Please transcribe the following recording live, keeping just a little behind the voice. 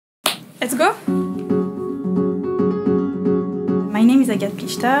Let's go! My name is Agathe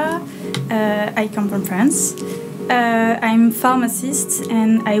Plichta. I come from France. I'm a pharmacist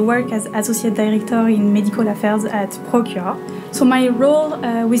and I work as Associate Director in Medical Affairs at ProQR. So my role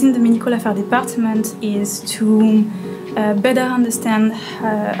within the Medical Affairs Department is to better understand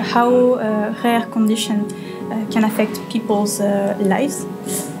how rare conditions can affect people's lives,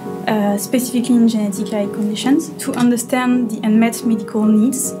 specifically in genetic eye conditions, to understand the unmet medical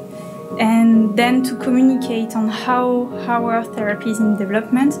needs, and then to communicate on how our therapies in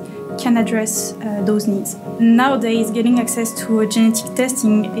development can address those needs. Nowadays, getting access to genetic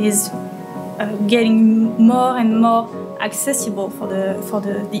testing is getting more and more accessible for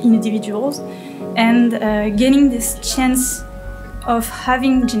the individuals, and getting this chance of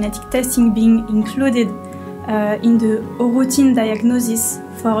having genetic testing being included in the routine diagnosis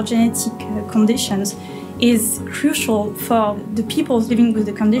for genetic conditions is crucial for the people living with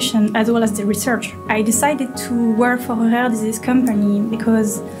the condition as well as the research. I decided to work for a rare disease company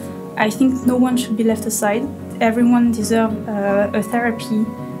because I think no one should be left aside. Everyone deserves a therapy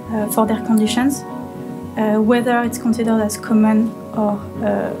for their conditions, whether it's considered as common or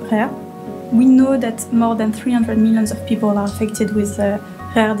rare. We know that more than 300 million of people are affected with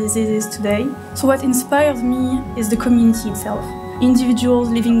rare diseases today. So what inspires me is the community itself. Individuals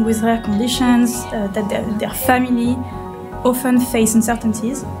living with rare conditions, that their family often face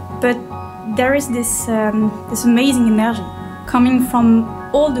uncertainties, but there is this amazing energy coming from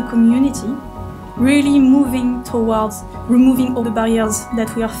all the community, really moving towards removing all the barriers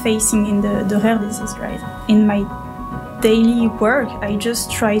that we are facing in the rare disease, right? In my daily work, I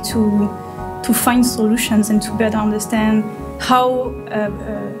just try to find solutions and to better understand how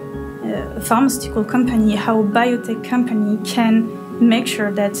a pharmaceutical company, how a biotech company can make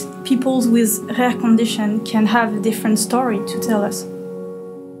sure that people with rare condition can have a different story to tell us.